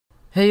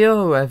Hey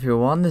yo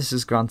everyone, this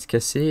is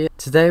Granticus here.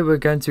 Today we're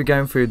going to be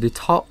going through the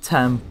top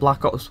 10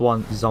 Black Ops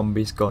 1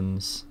 Zombies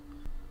guns.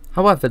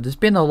 However, there's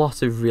been a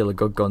lot of really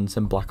good guns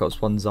in Black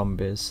Ops 1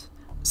 Zombies.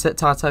 Sit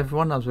tight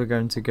everyone as we're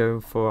going to go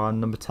for our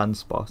number 10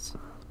 spot.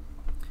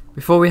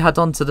 Before we head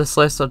on to this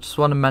list, I just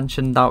want to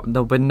mention that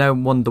there'll be no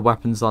wonder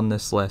weapons on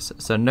this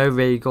list. So no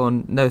ray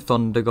gun, no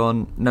thunder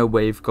gun, no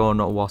wave gun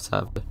or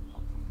whatever.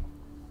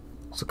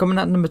 So coming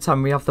at number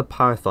 10 we have the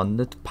Python.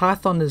 The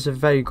Python is a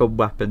very good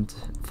weapon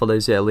for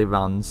those early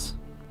rounds.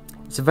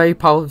 It's a very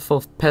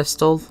powerful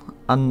pistol,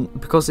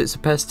 and because it's a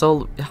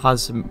pistol it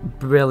has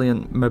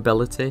brilliant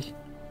mobility.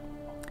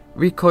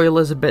 Recoil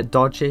is a bit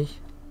dodgy,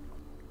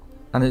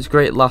 and it's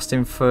great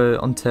lasting for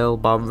until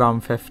about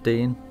round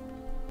 15.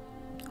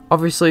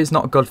 Obviously it's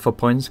not good for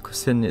points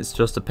because it's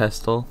just a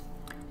pistol,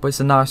 but it's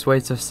a nice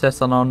way to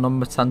sit on our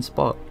number 10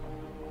 spot.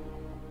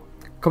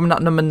 Coming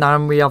at number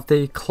 9 we have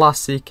the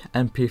classic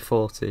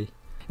MP40.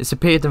 It's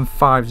appeared in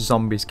 5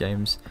 Zombies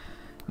games: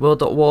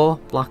 World at War,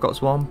 Black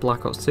Ops 1,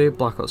 Black Ops 2,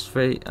 Black Ops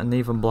 3 and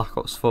even Black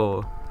Ops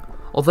 4.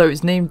 Although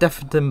it's named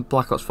different than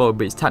Black Ops 4,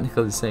 but it's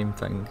technically the same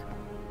thing.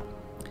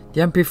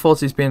 The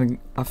MP40 has been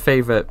a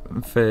favourite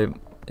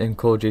in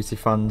Call of Duty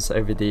fans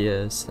over the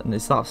years, and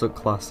it's an absolute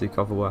classic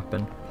of a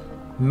weapon.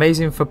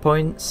 Amazing for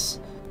points,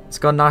 it's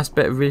got a nice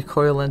bit of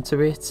recoil into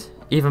it,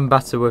 even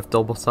better with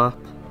double tap.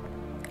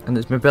 And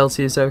its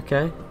mobility is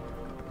okay.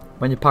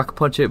 When you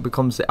pack-a-punch it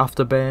becomes the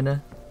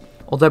afterburner.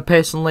 Although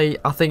personally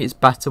I think it's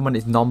better when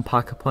it's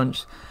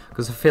non-pack-a-punch,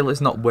 because I feel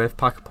it's not worth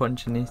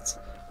pack-a-punching it,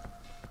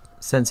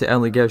 since it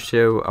only gives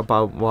you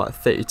about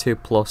 32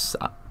 plus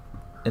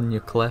in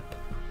your clip.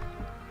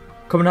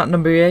 Coming at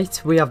number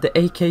 8 we have the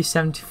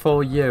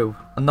AK-74U,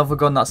 another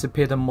gun that's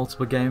appeared in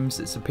multiple games.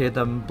 It's appeared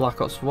in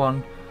Black Ops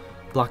 1,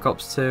 Black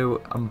Ops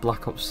 2 and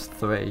Black Ops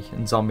 3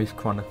 in Zombies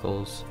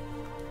Chronicles.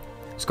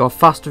 It's got a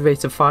faster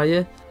rate of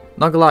fire.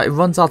 Not gonna lie, it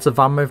runs out of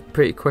ammo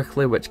pretty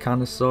quickly, which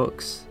kinda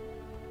sucks.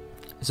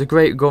 It's a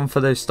great gun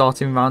for those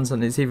starting rounds,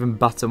 and it's even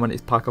better when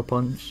it's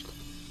pack-a-punched.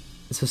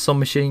 It's a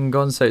submachine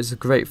gun, so it's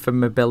great for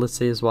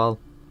mobility as well.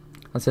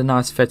 That's a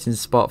nice fitting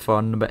spot for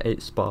our number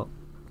 8 spot.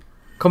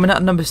 Coming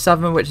at number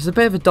 7, which is a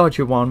bit of a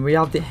dodgy one, we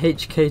have the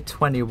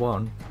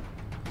HK21.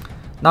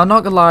 Now,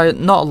 not gonna lie,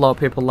 not a lot of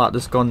people like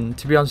this gun.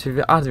 To be honest with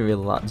you, I didn't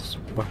really like this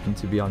weapon,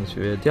 to be honest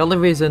with you. The only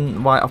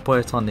reason why I put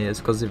it on here is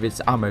because of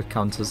its ammo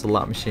count as a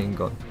light machine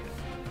gun.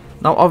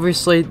 Now,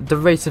 obviously, the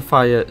rate of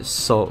fire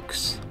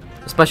sucks,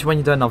 especially when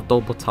you don't have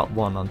double tap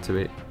 1 onto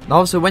it. Now,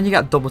 obviously, when you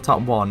get double tap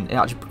 1, it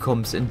actually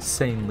becomes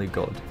insanely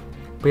good.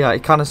 But yeah,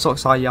 it kind of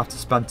sucks how you have to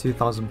spend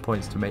 2,000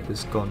 points to make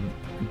this gun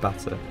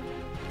better.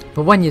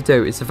 But when you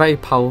do, it's a very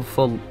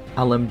powerful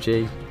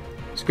LMG.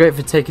 It's great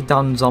for taking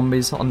down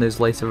zombies on those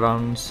later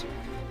rounds.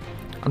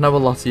 I know a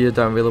lot of you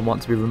don't really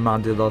want to be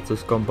reminded of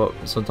this gun, but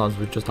sometimes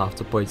we just have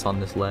to put it on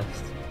this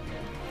list.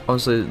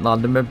 Obviously,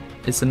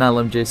 it's an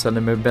LMG, so the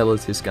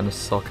mobility is going to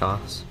suck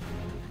ass.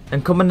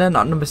 And coming in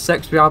at number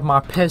 6, we have my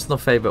personal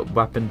favourite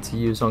weapon to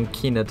use on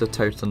Kina the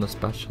Toten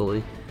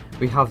especially.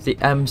 We have the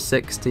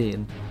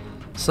M16.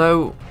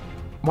 So,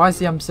 why is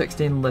the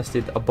M16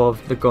 listed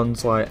above the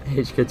guns like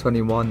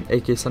HK21,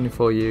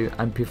 AK-74U,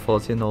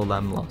 MP40 and all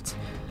them lot?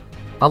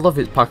 I love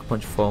its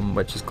pack-a-punch form,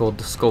 which is called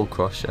the Skull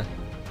Crusher.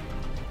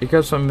 It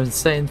goes from an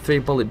insane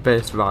 3-bullet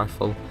burst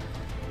rifle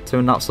to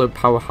an absolute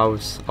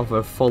powerhouse of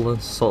a full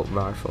assault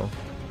rifle.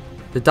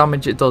 The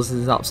damage it does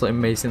is absolutely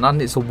amazing,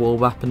 and it's a war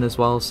weapon as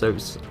well, so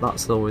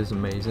that's always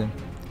amazing.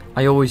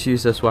 I always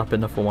use this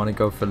weapon if I want to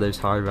go for those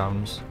high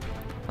rounds,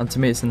 and to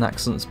me it's an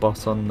excellent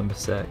spot on number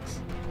 6.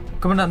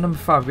 Coming at number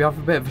 5, we have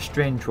a bit of a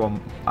strange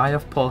one. I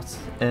have put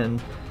in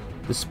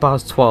the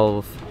Spaz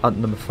 12 at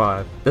number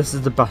 5. This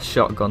is the best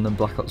shotgun in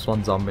Black Ops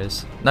 1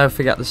 Zombies. Never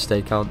forget the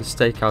stakeout. The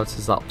stakeout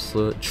is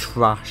absolute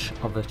trash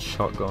of a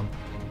shotgun.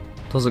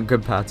 Doesn't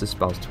compare to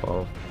Spaz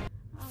 12.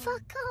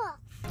 Fuck off!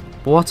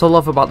 But what I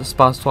love about the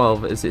Spaz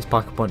 12 is its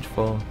pack-a-punch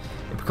form.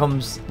 It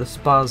becomes the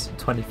Spaz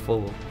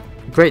 24.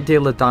 Great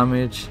deal of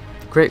damage,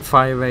 great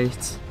fire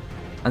rate,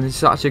 and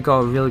it's actually got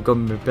a really good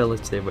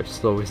mobility, which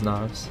is always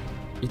nice.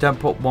 You don't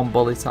put one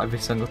bullet every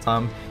single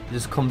time, it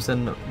just comes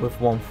in with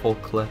one full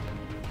clip.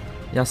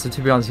 Yeah, so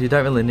to be honest, you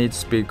don't really need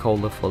speed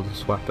cola for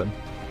this weapon.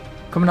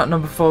 Coming at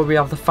number 4, we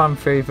have the fan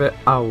favourite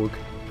AUG.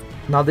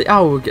 Now, the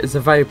AUG is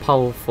a very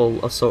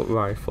powerful assault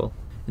rifle.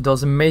 It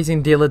does an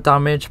amazing deal of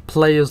damage.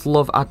 Players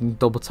love adding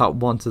double tap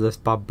 1 to this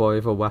bad boy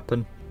of a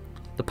weapon.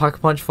 The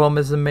pack-a-punch form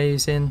is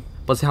amazing,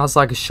 but it has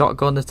like a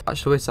shotgun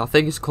attached to it. I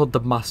think it's called the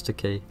Master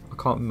Key. I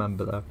can't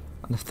remember though.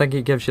 And I think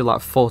it gives you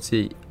like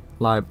 40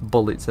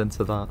 bullets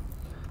into that.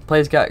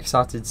 Players get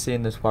excited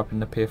seeing this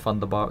weapon appear from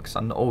the box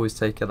and always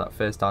take it at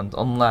first hand,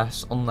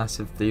 unless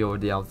if they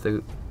already have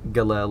the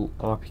Galil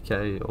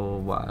RPK or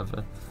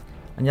whatever.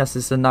 And yes,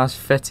 it's a nice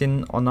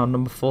fitting on our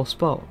number 4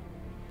 spot.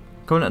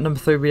 Coming at number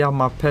 3, we have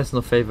my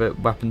personal favourite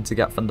weapon to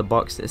get from the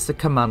box. It's the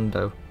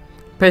Commando.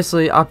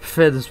 Personally, I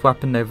prefer this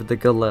weapon over the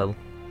Galil.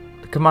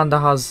 The Commando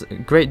has a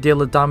great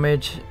deal of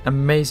damage,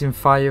 amazing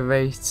fire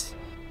rate,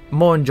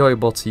 more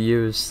enjoyable to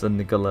use than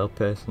the Galil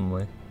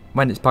personally.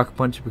 When it's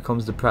pack-a-punch it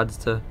becomes the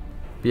Predator.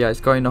 But yeah,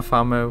 it's got enough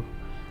ammo,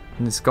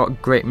 and it's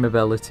got great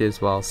mobility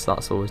as well, so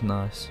that's always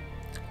nice.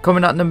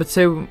 Coming at number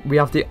 2, we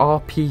have the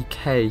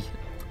RPK.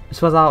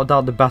 It's without a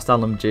doubt the best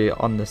LMG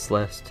on this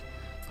list,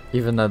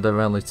 even though there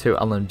are only 2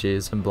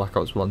 LMGs in Black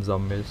Ops 1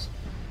 Zombies.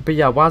 But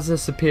yeah, why does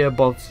this appear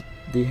above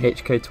the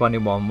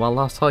HK21? Well,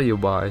 I'll tell you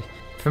why.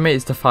 For me,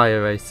 it's the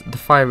fire rate. The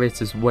fire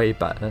rate is way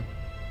better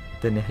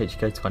than the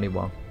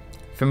HK21.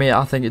 For me,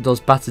 I think it does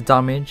better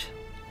damage.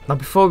 Now,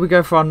 before we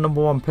go for our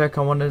number 1 pick,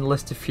 I want to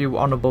list a few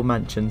honourable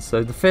mentions.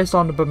 So the first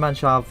honourable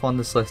mention I have on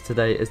this list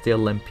today is the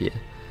Olympia.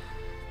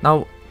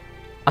 Now,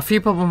 a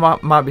few people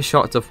might be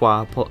shocked of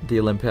why I put the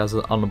Olympia as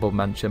an honourable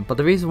mention, but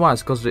the reason why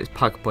is because of its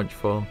Pack-a-Punch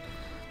form.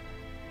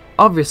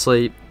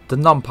 Obviously, the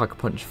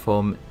non-Pack-a-Punch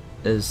form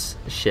is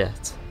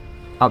shit.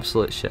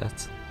 Absolute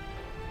shit.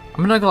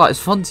 I'm not gonna lie, it's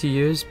fun to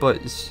use, but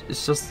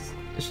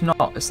it's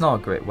not a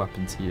great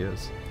weapon to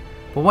use.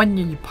 But when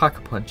you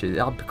Pack-a-Punch it,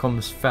 it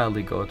becomes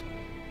fairly good.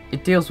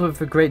 It deals with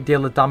a great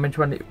deal of damage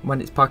when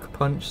it's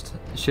Pack-a-Punched,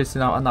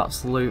 shooting out an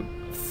absolute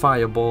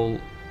fireball,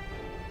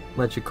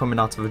 literally coming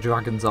out of a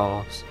dragon's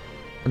arse.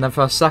 And then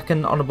for a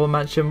second honourable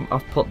mention,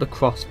 I've put the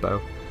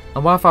crossbow.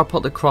 And why have I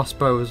put the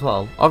crossbow as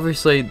well?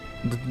 Obviously,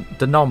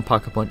 the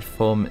non-Pack-a-Punch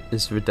form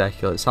is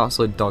ridiculous. It's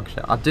absolute dog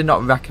shit. I do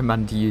not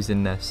recommend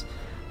using this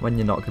when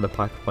you're not going to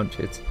Pack-a-Punch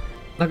it.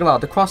 Not gonna lie,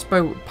 the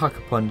crossbow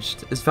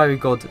Pack-a-Punched is very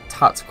good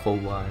tactical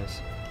wise.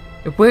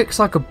 It works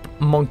like a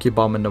monkey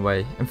bomb in a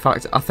way. In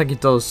fact, I think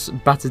it does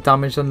better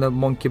damage than the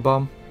monkey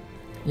bomb.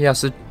 Yeah,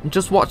 so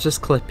just watch this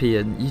clip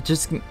here and you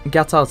just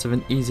get out of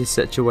an easy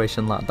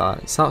situation like that.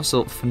 It's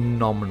absolutely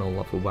phenomenal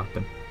of a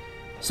weapon.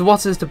 So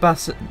what is the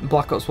best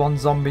Black Ops 1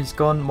 Zombies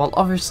gun? Well,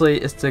 obviously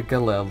it's the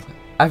Galil.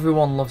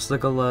 Everyone loves the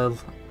Galil.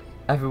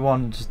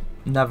 Everyone just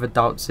never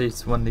doubts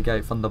it when they get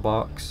it from the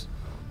box.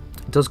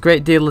 It does a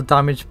great deal of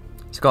damage.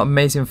 It's got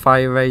amazing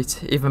fire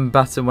rate, even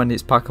better when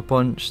it's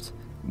Pack-a-Punched,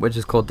 which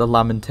is called the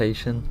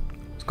Lamentation.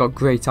 It's got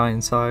great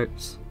iron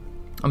sights.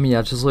 I mean,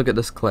 yeah, just look at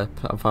this clip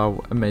of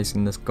how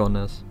amazing this gun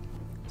is.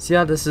 So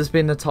yeah, this has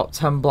been the top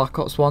 10 Black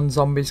Ops 1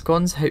 Zombies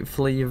guns.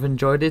 Hopefully you've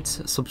enjoyed it.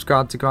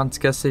 Subscribe to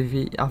Granticus if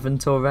you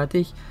haven't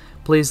already.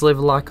 Please leave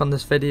a like on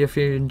this video if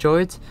you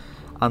enjoyed.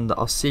 And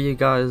I'll see you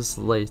guys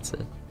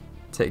later.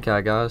 Take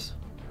care, guys.